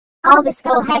All the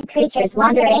skull-head creatures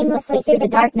wander aimlessly through the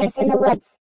darkness in the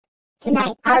woods.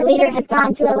 Tonight, our leader has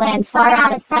gone to a land far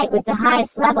out of sight with the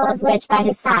highest level of witch by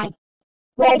his side.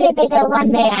 Where did they go,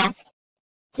 one may ask?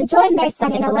 To join their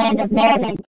son in a land of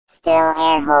merriment. Still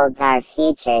air holds our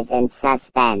futures in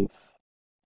suspense.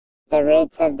 The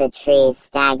roots of the trees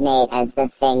stagnate as the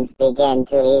things begin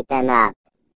to eat them up.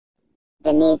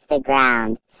 Beneath the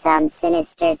ground, some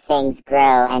sinister things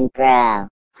grow and grow.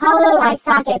 Hollow eye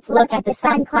sockets look at the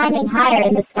sun climbing higher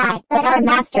in the sky, but our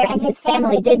master and his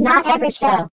family did not ever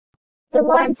show. The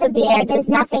warmth of the air does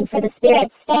nothing for the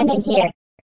spirits standing here.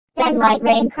 Then light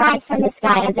rain cries from the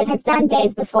sky as it has done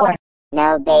days before.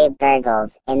 No babe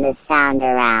gurgles in the sound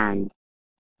around.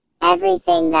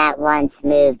 Everything that once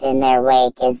moved in their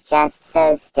wake is just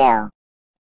so still.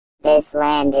 This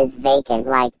land is vacant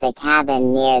like the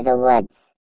cabin near the woods.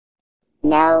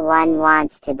 No one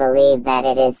wants to believe that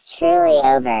it is truly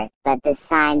over, but the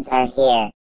signs are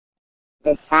here.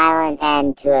 The silent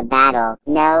end to a battle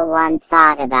no one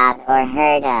thought about or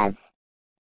heard of.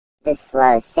 The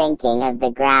slow sinking of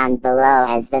the ground below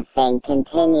as the thing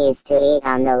continues to eat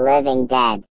on the living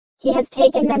dead. He has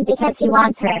taken them because he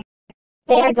wants her.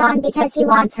 They are gone because he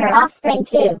wants her offspring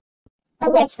too.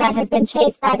 A witch that has been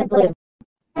chased by the blue.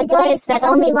 A goddess that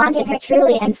only wanted her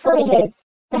truly and fully his.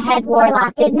 The head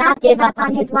warlock did not give up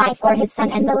on his wife or his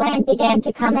son, and the land began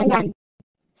to come undone.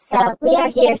 So, we are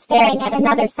here staring at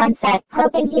another sunset,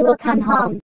 hoping he will come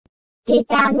home. Deep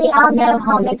down we all know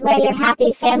home is where your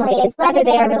happy family is, whether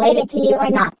they are related to you or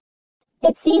not.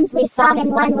 It seems we saw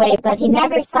him one way, but he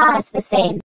never saw us the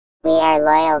same. We are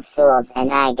loyal fools,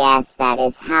 and I guess that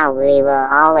is how we will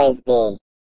always be.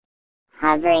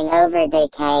 Hovering over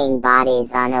decaying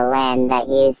bodies on a land that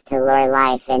used to lure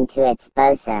life into its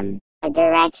bosom. A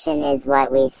direction is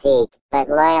what we seek, but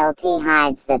loyalty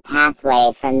hides the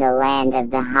pathway from the land of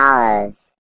the hollows.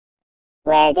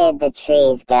 Where did the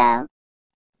trees go?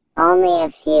 Only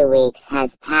a few weeks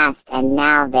has passed and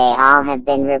now they all have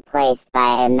been replaced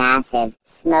by a massive,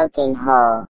 smoking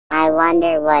hole. I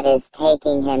wonder what is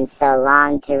taking him so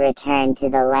long to return to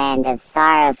the land of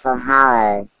sorrowful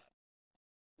hollows.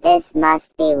 This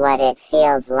must be what it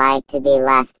feels like to be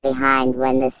left behind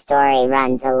when the story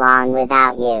runs along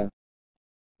without you.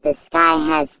 The sky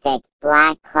has thick,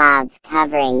 black clouds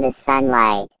covering the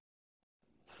sunlight.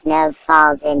 Snow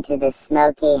falls into the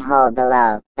smoky hole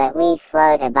below, but we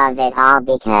float above it all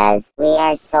because we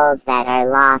are souls that are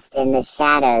lost in the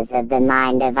shadows of the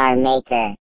mind of our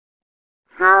Maker.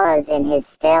 Hollows in his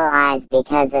still eyes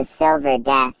because a silver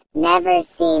death never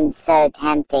seemed so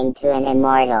tempting to an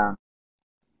immortal.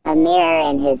 A mirror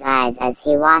in his eyes as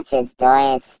he watches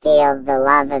Doyas steal the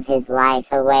love of his life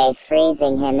away,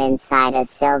 freezing him inside a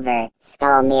silver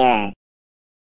skull mirror.